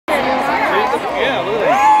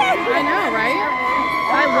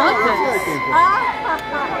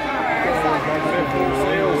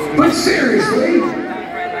seriously.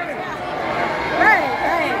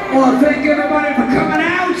 Well, thank everybody for coming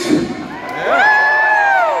out. It's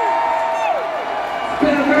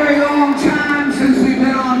been a very long time since we've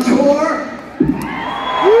been on tour.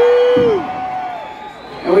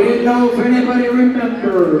 And we didn't know if anybody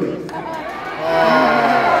remembered.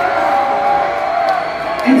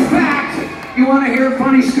 In fact, you want to hear a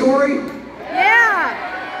funny story? Yeah!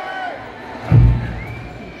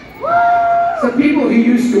 Some people who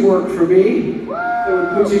used to work for me, that would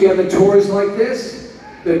put together tours like this,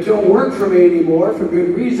 that don't work for me anymore for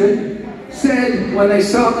good reason, said when they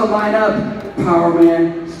saw the lineup, Power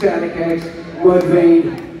Man, Static X,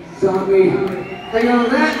 Mudvayne, Zombie, they go,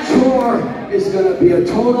 that tour is going to be a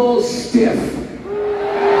total stiff.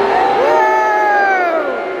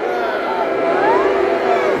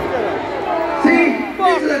 See,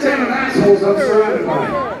 these are the type of assholes I'm surrounded by.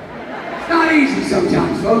 It's not easy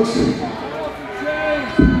sometimes, folks.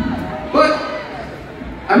 But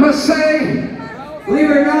I must say, believe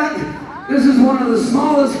it or not, this is one of the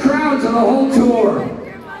smallest crowds of the whole tour.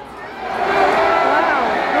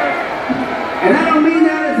 And I don't mean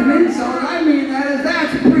that as an insult, I mean that as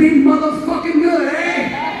that's pretty motherfucking good, eh?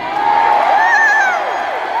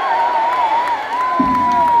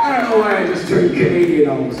 I don't know why I just turned Canadian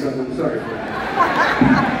all of a sudden, I'm sorry for that.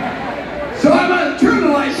 So I'm gonna turn the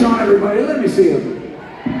lights on, everybody, let me see them.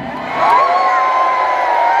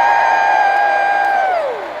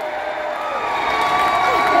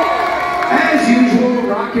 As usual,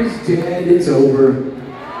 rock is dead, it's over.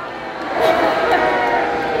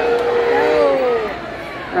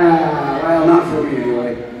 Well, not for me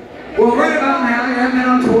anyway. Well, right about now, you haven't been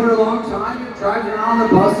on tour in a long time. You're driving on the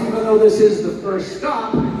bus, even though this is the first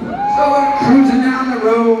stop. So we're cruising down the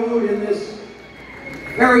road in this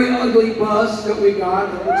very ugly bus that we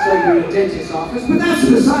got that looks like a dentist's office, but that's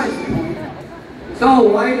besides the point. It's all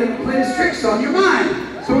white and it plays tricks on your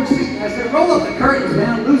mind. So we're just, as they roll up the curtains,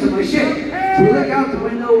 man, I'm losing my shit. So we look out the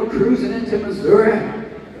window, we're cruising into Missouri.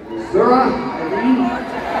 Missouri?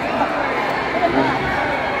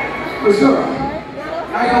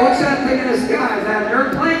 I go, what's that thing in the sky? Is that an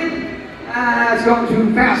airplane? It's going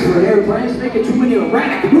too fast for an airplane. It's making too many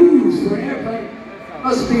erratic moves for an airplane.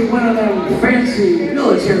 Must be one of them fancy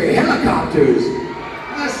military helicopters.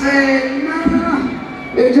 I say,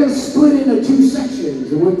 no. It just split into two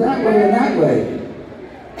sections and went that way and that way.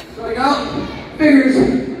 So I go, figures,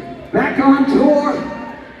 back on tour,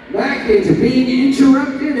 back into being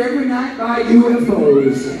interrupted every night by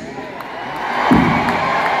UFOs.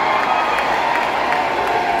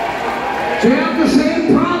 Do you have the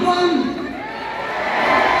same problem?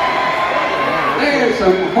 There's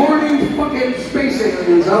some horny fucking space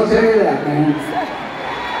aliens, I'll tell you that, man.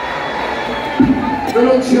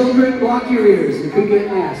 Little children, block your ears, it could get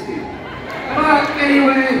nasty. But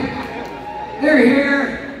anyway, they're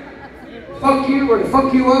here. Fuck you or to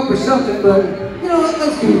fuck you up or something, but you know what,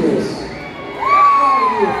 let's do this.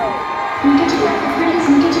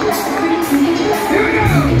 Here we go!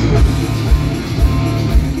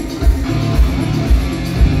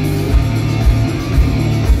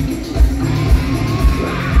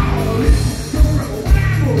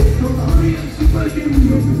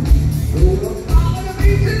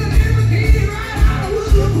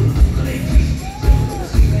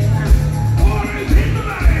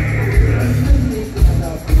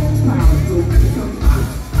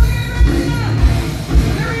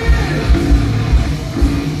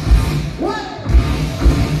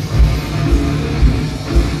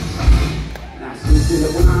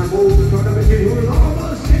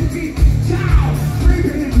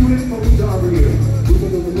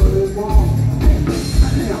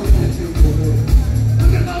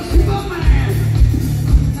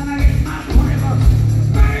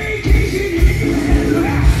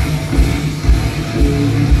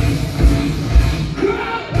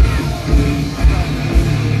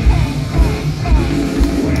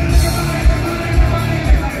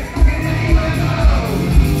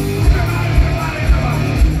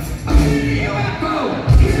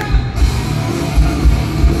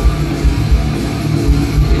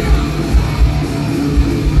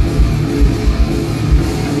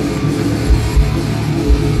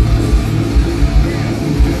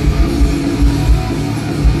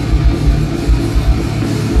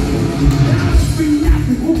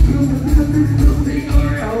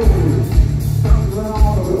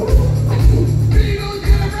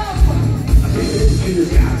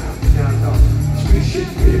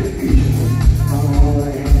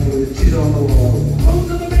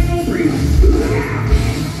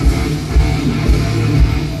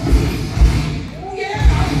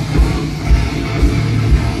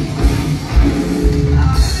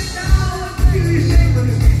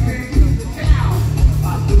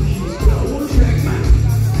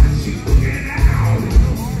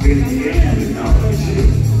 in the end, no,